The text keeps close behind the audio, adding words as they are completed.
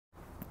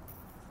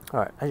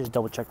Alright, I just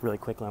double checked really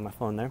quickly on my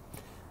phone there.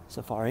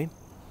 Safari.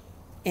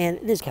 And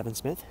it is Kevin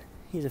Smith.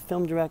 He's a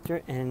film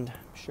director, and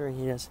I'm sure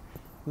he has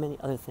many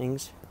other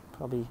things.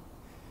 Probably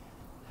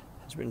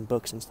has written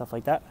books and stuff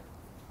like that.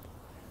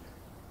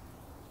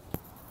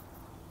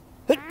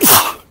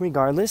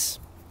 Regardless,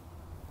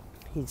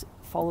 he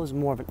follows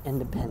more of an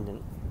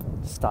independent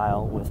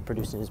style with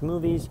producing his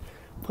movies,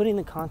 putting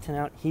the content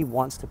out he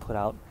wants to put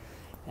out,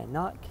 and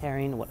not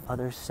caring what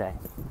others say.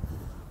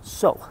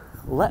 So,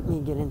 let me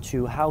get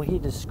into how he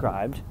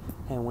described,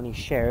 and when he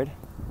shared,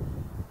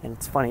 and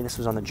it's funny, this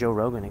was on the Joe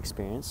Rogan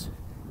Experience,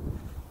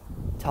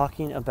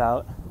 talking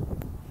about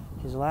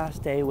his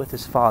last day with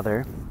his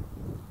father.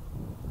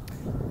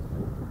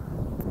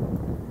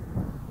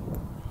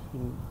 He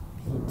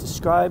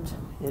described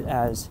it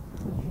as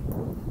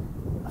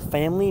a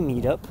family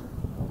meetup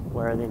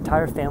where the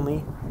entire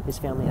family, his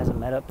family hasn't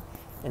met up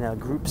in a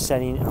group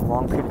setting in a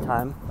long period of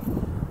time.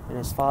 And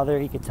his father,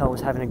 he could tell,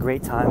 was having a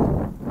great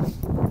time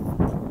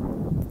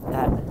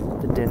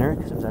at the dinner,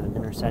 because it was at a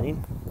dinner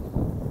setting.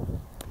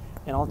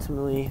 And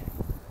ultimately,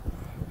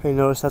 he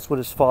noticed that's what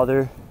his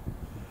father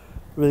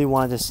really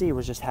wanted to see,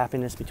 was just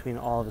happiness between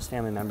all of his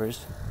family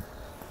members.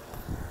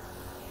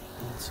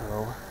 And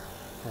so,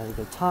 had a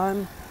good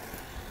time.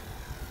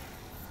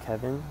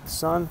 Kevin, the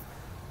son,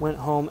 went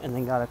home and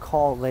then got a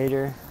call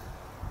later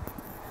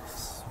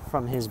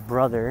from his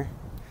brother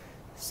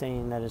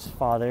saying that his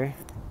father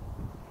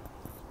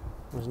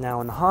was now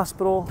in the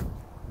hospital,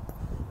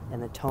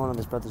 and the tone of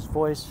his brother's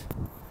voice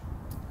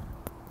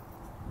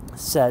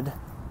said,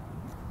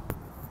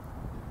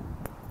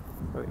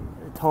 the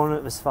tone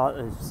of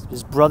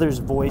his brother's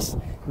voice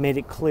made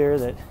it clear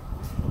that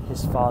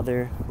his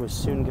father was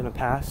soon going to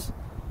pass.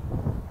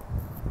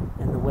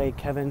 And the way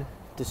Kevin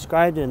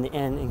described it in the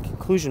end, in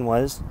conclusion,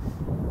 was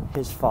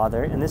his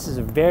father, and this is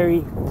a very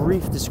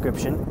brief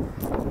description.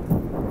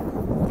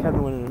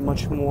 Kevin went in a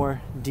much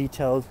more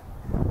detailed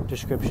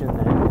description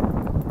that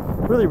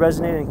really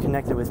resonated and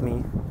connected with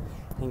me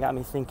and got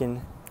me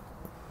thinking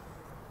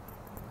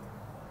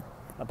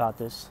about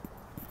this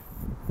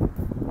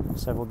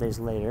several days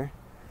later.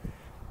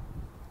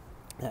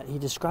 That he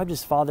described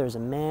his father as a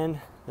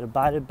man that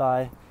abided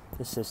by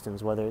the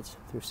systems, whether it's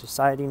through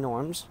society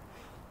norms,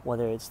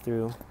 whether it's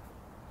through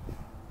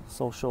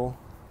social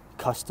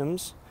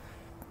customs,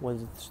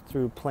 whether it's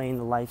through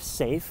playing life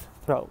safe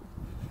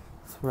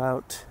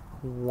throughout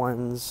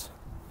one's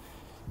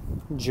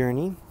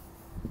journey.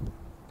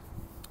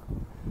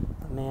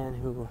 A man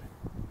who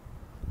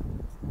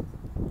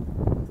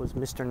was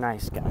Mr.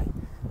 Nice Guy,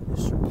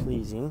 Mr.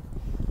 Pleasing,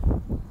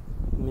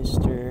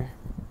 Mr.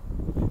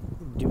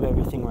 Do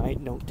everything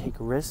right, don't take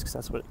risks.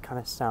 That's what it kind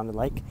of sounded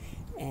like.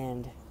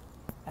 And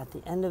at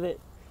the end of it,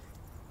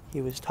 he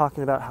was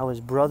talking about how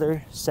his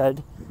brother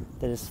said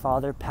that his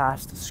father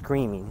passed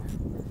screaming.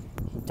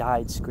 He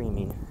died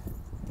screaming,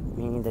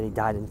 meaning that he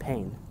died in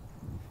pain.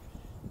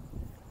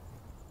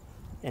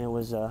 And it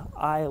was an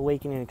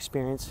eye-awakening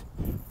experience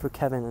for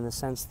Kevin in the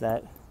sense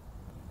that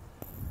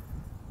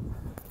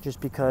just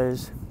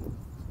because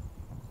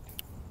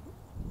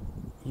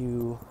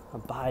you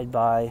abide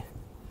by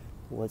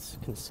what's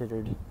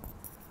considered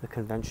the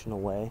conventional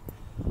way,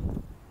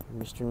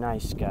 you're Mr.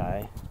 Nice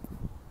Guy,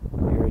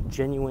 you're a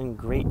genuine,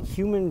 great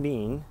human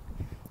being,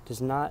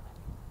 does not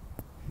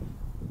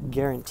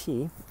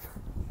guarantee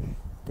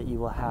that you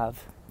will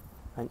have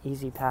an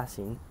easy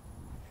passing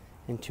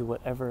into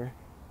whatever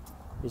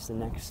is the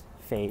next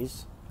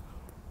phase,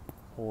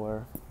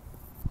 or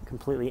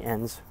completely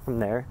ends from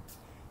there,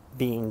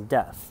 being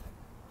death.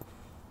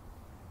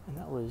 And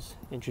that was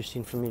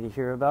interesting for me to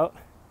hear about,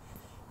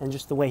 and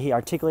just the way he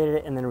articulated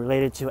it and then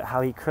related to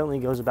how he currently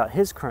goes about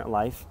his current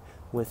life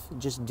with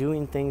just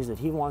doing things that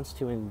he wants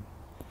to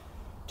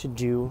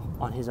do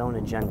on his own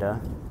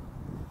agenda.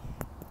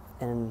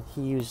 And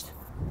he used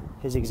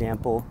his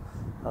example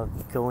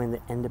of going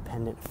the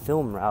independent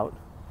film route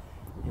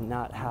and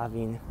not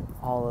having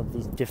all of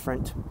these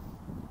different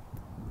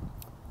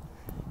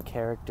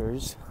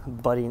characters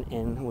butting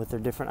in with their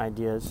different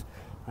ideas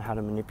on how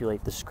to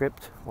manipulate the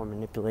script or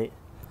manipulate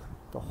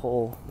the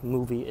whole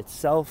movie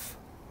itself.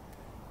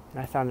 And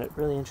I found it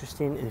really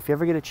interesting, and if you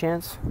ever get a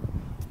chance,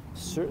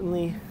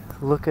 certainly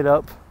look it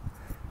up.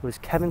 It was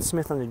Kevin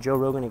Smith on the Joe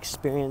Rogan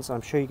Experience.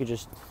 I'm sure you could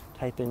just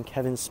type in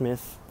Kevin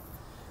Smith,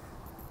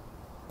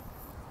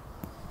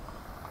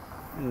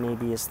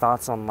 maybe his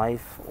thoughts on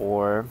life,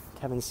 or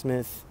Kevin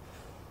Smith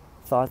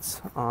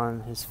thoughts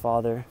on his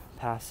father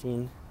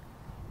passing.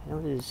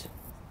 And it was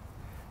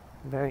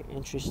very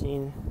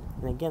interesting.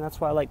 And again, that's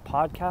why I like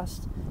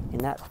podcasts in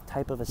that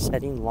type of a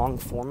setting, long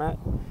format,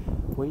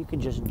 where you can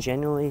just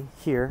genuinely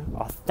hear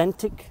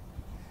authentic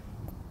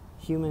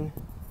human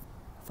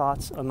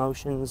thoughts,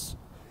 emotions,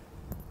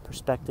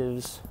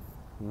 perspectives,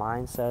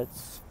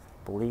 mindsets,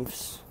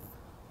 beliefs,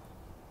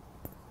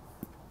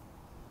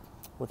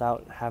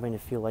 without having to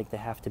feel like they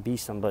have to be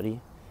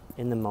somebody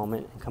in the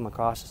moment and come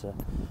across as a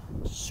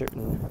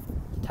certain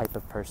type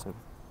of person.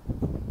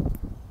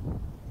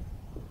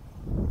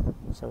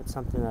 So it's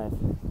something that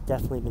I've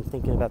definitely been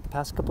thinking about the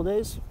past couple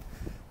days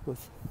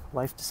with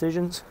life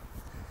decisions.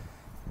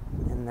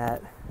 and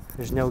that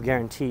there's no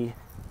guarantee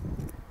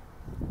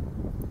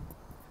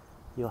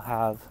you'll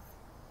have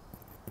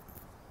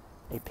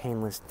a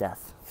painless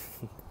death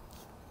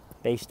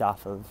based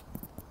off of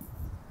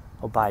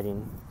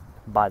abiding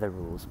by the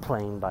rules,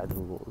 playing by the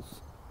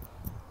rules.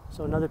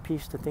 So another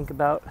piece to think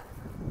about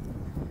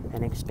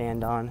and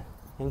expand on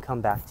and come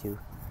back to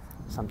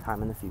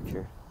sometime in the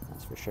future,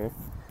 that's for sure.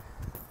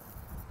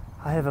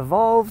 I have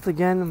evolved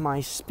again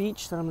my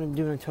speech that I'm going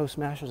to do in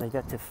Toastmasters. I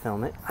got to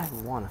film it. I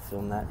want to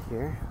film that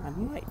here. I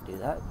might do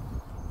that,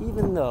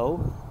 even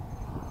though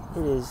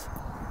it is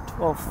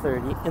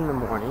 12:30 in the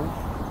morning.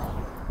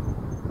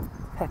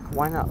 Heck,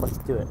 why not? Let's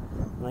do it.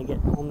 When I get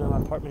home to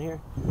my apartment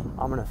here,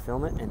 I'm going to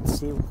film it and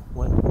see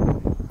what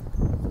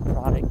the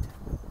product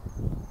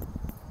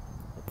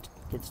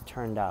gets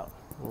turned out.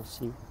 We'll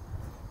see.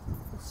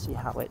 Let's see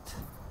how it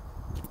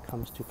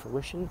comes to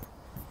fruition.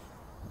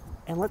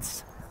 And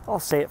I'll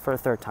say it for a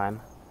third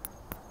time.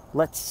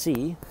 Let's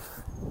see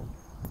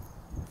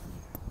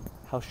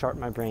how sharp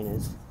my brain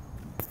is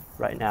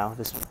right now,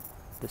 this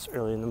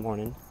early in the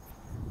morning.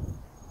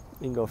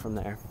 We can go from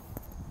there.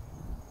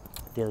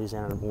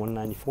 DailyXander number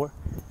 194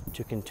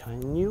 to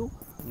continue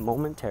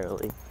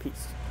momentarily.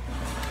 Peace.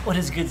 What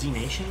is good, Z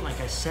Nation?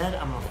 Like I said,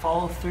 I'm going to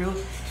follow through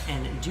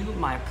and do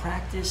my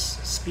practice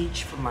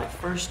speech for my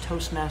first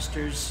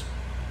Toastmasters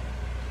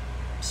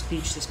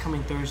speech this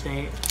coming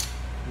Thursday.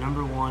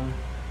 Number one,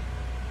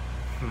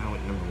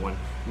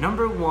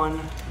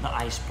 the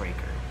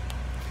icebreaker.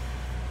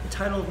 The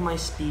title of my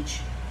speech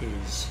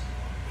is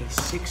a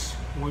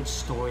 6-word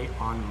story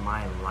on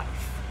my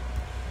life.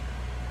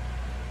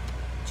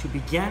 To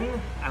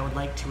begin, I would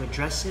like to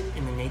address it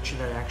in the nature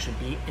that I actually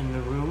be in the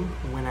room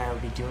when I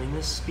will be doing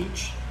this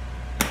speech.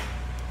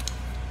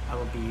 I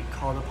will be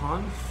called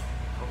upon.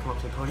 I'll come up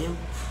to the podium.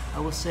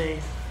 I will say,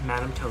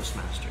 Madam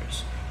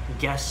Toastmasters,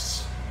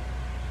 guests,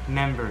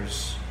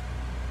 members,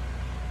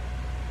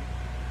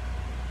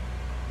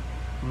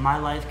 my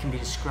life can be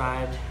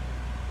described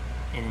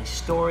in a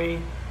story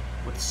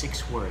with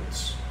 6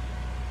 words.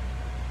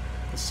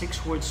 The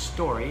 6-word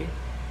story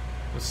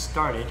was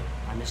started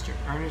by Mr.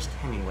 Ernest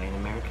Hemingway, an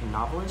American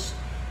novelist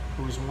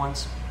who was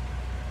once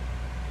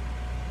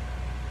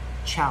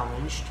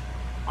challenged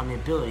on the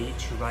ability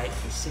to write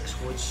a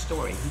 6-word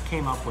story. He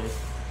came up with,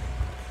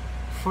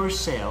 "For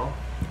sale,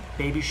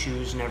 baby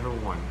shoes never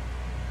worn."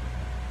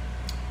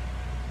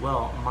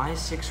 Well, my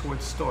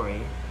 6-word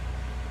story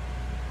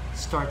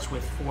starts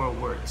with 4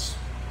 words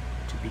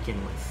to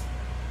begin with.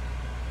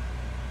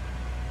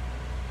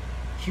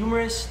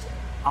 Humorist,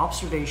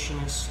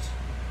 observationist,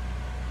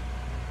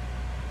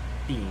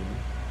 being.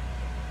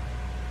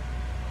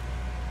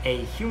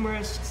 A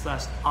humorist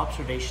slash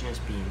observationist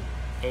being.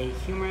 A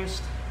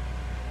humorist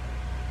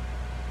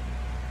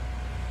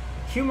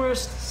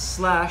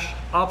slash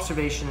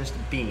observationist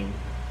being.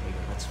 There you go,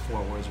 that's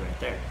 4 words right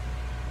there.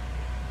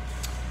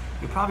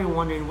 You're probably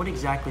wondering, what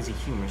exactly is a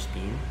humorist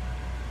being?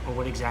 Or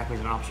what exactly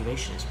is an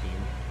observationist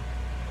being?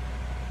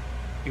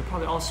 You're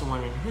probably also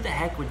wondering, who the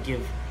heck would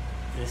give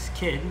this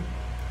kid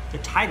the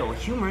title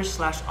humorist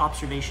slash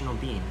observational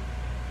being?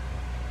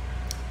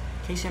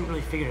 In case you haven't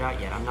really figured it out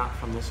yet, I'm not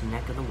from this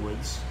neck of the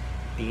woods.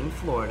 Being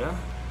Florida,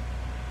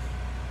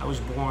 I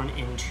was born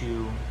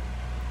into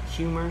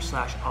humor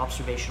slash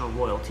observational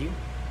royalty.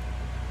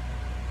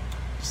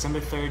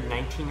 December 3rd,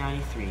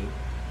 1993,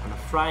 on a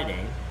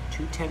Friday,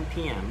 2:10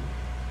 p.m.,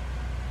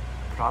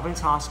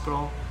 Providence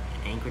Hospital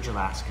in Anchorage,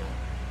 Alaska.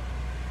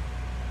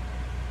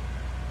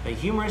 The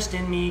humorist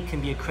in me can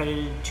be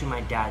accredited to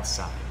my dad's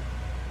side.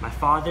 My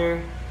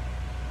father,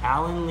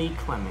 Alan Lee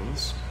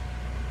Clemens,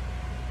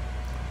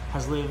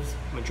 has lived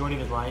the majority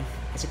of his life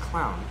as a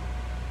clown.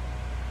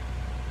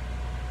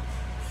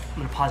 I'm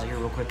going to pause it here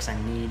real quick because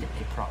I need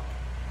a prop.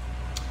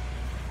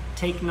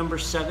 Take number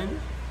 7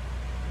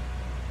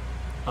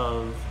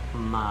 of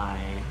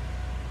my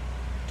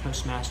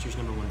Toastmasters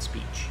number 1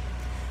 speech.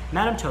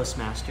 Madam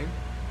Toastmaster,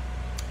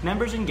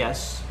 members and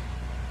guests,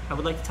 I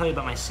would like to tell you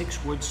about my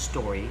 6-word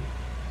story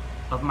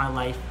of my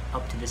life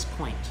up to this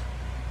point.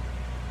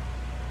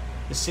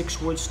 The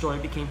 6-word story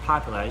became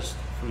popularized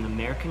from the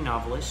American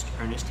novelist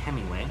Ernest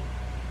Hemingway.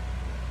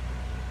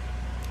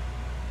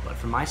 But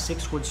for my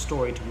 6-word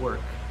story to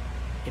work,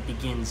 it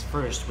begins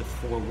first with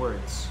 4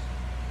 words.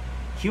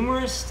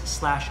 Humorist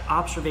slash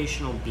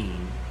observational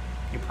being.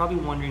 You're probably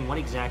wondering, what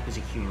exactly is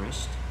a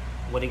humorist?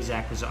 What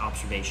exactly is an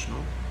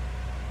observational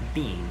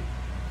being?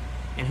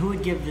 And who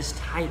would give this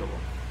title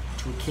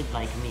to a kid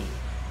like me?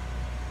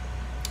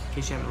 In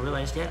case you haven't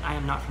realized yet, I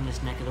am not from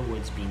this neck of the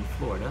woods, being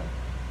Florida.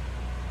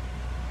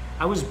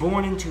 I was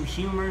born into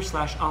humor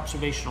slash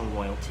observational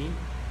royalty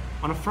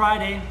on a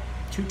Friday,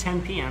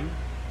 2:10 p.m.,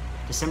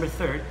 December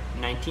 3rd,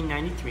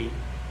 1993,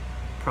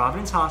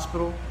 Providence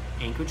Hospital,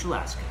 Anchorage,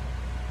 Alaska.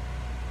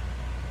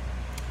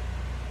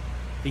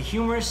 The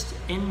humorist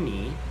in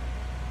me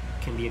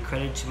can be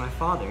accredited to my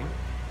father,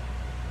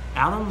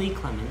 Alan Lee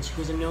Clemens,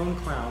 who was a known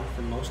clown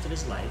for most of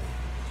his life,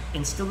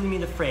 instilled in me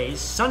the phrase,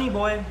 "Sonny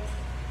boy,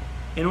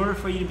 in order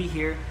for you to be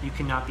here, you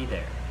cannot be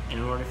there. And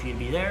in order for you to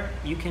be there,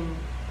 you can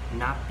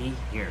not be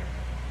here."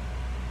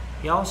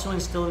 He also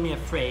instilled in me a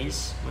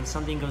phrase when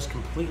something goes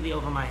completely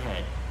over my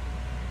head.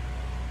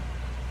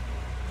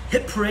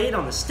 Hit parade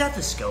on the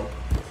stethoscope.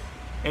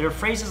 It are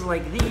phrases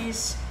like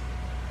these: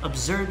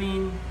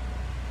 observing,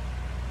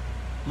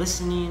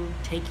 listening,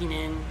 taking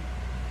in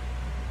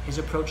his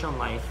approach on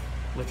life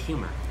with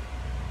humor.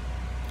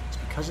 It's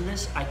because of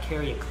this I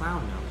carry a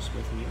clown nose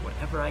with me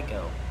wherever I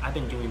go. I've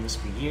been doing this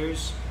for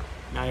years,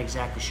 not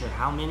exactly sure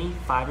how many,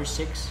 5 or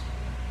 6,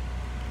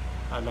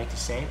 I'd like to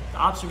say. The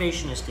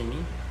observationist in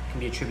me can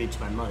be attributed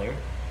to my mother,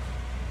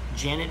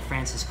 Janet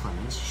Frances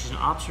Clemens. She's an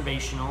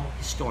observational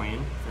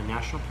historian for the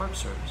National Park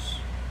Service.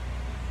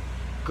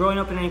 Growing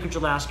up in Anchorage,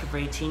 Alaska for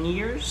 18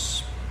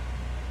 years,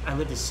 I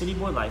lived a city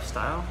boy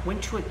lifestyle,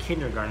 went to a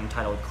kindergarten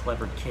titled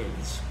Clever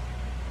Kids.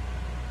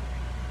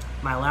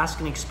 My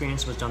Alaskan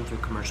experience was done through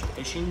commercial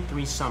fishing,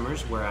 3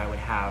 summers where I would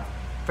have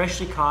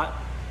freshly caught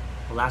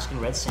Alaskan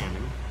red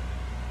salmon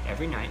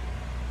every night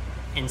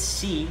and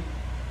see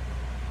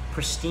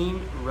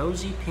pristine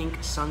rosy pink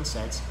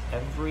sunsets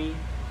every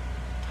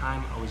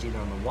time I was either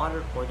on the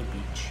water or the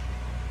beach.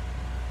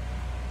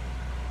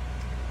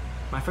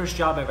 My first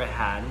job I ever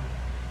had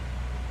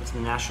was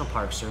in the National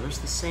Park Service,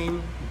 the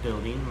same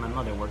building my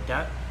mother worked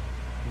at.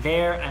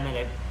 There I met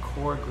a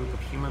core group of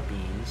human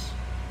beings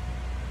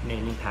who made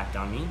an impact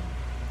on me.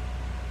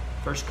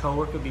 First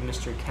coworker would be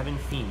Mr. Kevin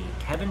Feeney.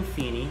 Kevin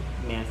Feeney,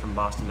 a man from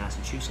Boston,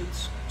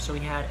 Massachusetts, so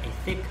he had a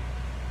thick,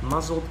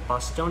 muzzled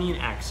Bostonian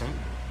accent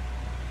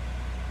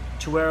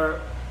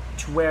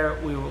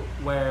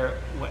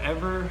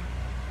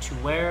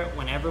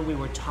whenever we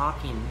were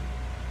talking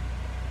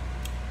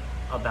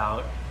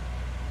about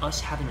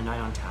us having a night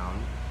on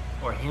town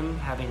or him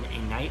having a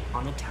night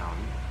on the town,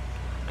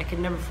 I could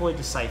never fully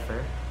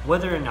decipher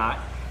whether or not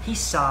he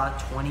saw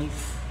 20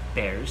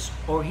 bears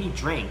or he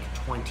drank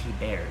 20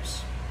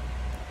 bears.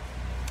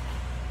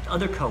 The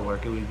other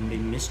coworker would be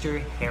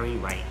Mr. Harry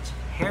Wright.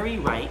 Harry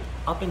Wright,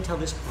 up until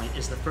this point,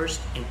 is the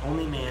first and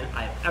only man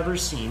I've ever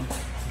seen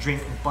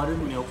drink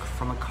buttered milk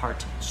from a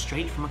carton,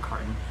 straight from a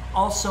carton.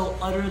 Also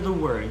utter the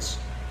words,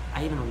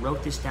 I even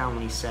wrote this down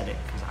when he said it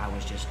because I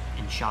was just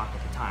in shock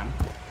at the time.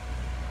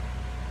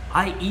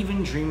 I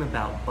even dream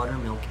about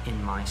buttermilk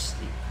in my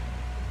sleep.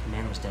 The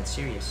man was dead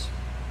serious.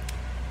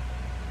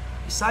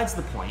 Besides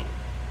the point,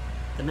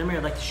 the memory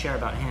I'd like to share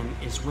about him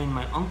is when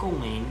my Uncle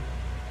Wayne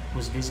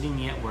was visiting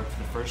me at work for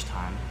the first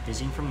time,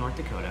 visiting from North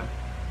Dakota,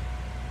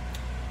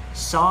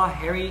 saw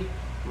Harry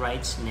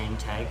Wright's name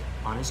tag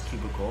on his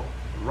cubicle.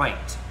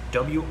 Wright,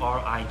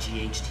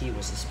 W-R-I-G-H-T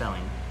was the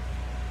spelling.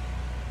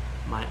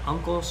 My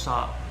uncle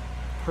saw a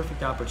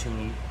perfect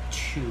opportunity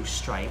to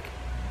strike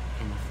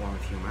in the form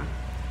of humor,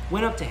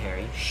 went up to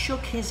Harry,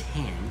 shook his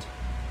hand,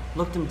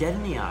 looked him dead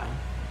in the eye,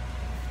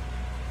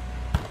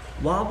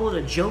 wobbled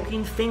a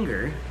joking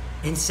finger,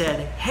 and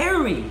said,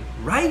 "Harry,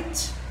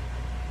 right?"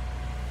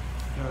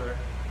 There were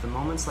the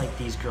moments like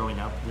these growing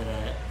up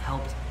that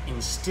helped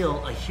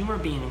instill a humor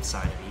being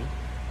inside of me,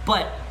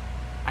 but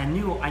I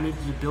knew I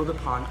needed to build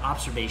upon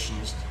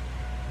observationist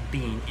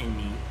being in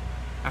me.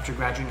 After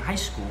graduating high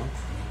school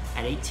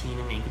at 18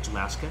 in Anchorage,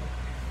 Alaska,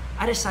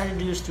 I decided to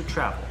do this through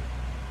travel.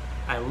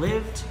 I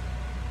lived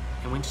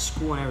and went to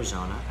school in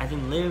Arizona. I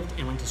then lived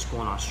and went to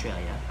school in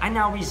Australia. I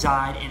now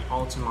reside in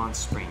Altamont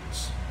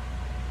Springs.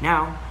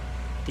 Now,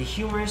 the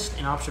humorist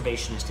and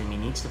observationist in me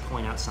needs to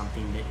point out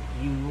something that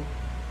you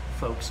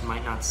folks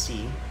might not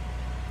see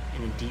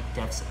in the deep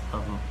depths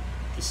of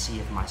the sea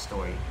of my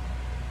story.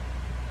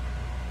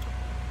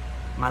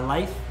 My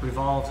life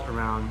revolves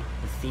around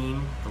the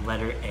theme, the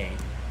letter A.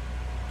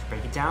 To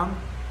break it down,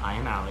 I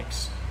am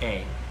Alex,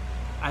 A.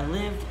 I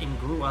lived and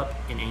grew up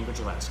in Anchorage,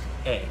 Alaska,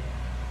 A.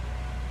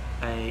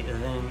 I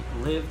then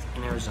lived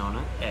in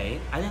Arizona, A.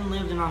 I then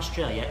lived in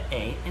Australia,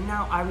 A. And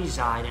now I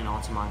reside in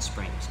Altamont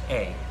Springs,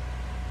 A.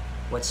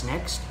 What's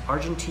next?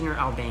 Argentina or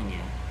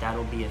Albania?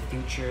 That'll be a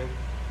future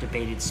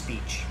debated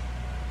speech.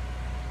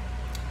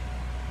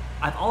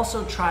 I've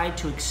also tried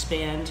to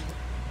expand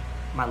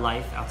my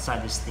life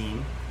outside this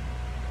theme,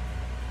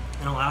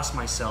 and I'll ask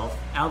myself,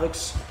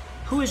 Alex,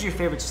 who is your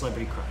favorite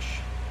celebrity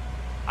crush?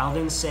 I'll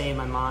then say in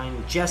my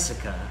mind,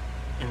 Jessica,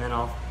 and then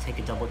I'll take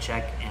a double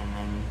check and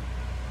then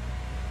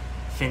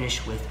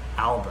finish with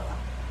Alba,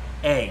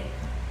 A.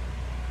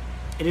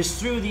 It is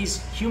through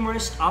these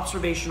humorous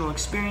observational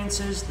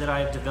experiences that I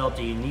have developed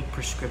a unique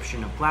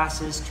prescription of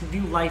glasses to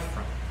view life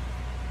from,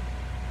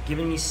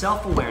 giving me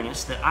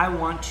self-awareness that I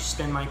want to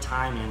spend my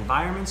time in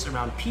environments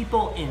around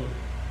people and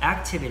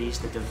activities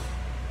that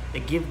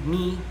give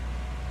me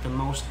the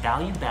most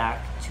value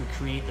back to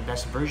create the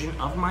best version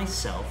of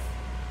myself,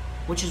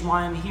 which is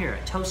why I'm here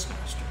at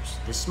Toastmasters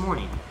this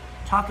morning,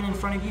 talking in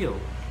front of you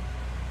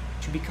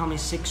to become a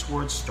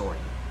 6-word story.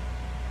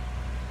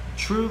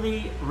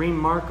 Truly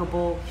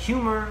remarkable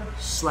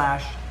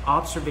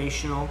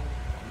humor/observational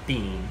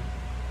being,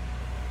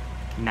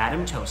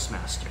 Madam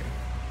Toastmaster.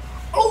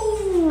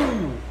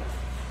 Oh!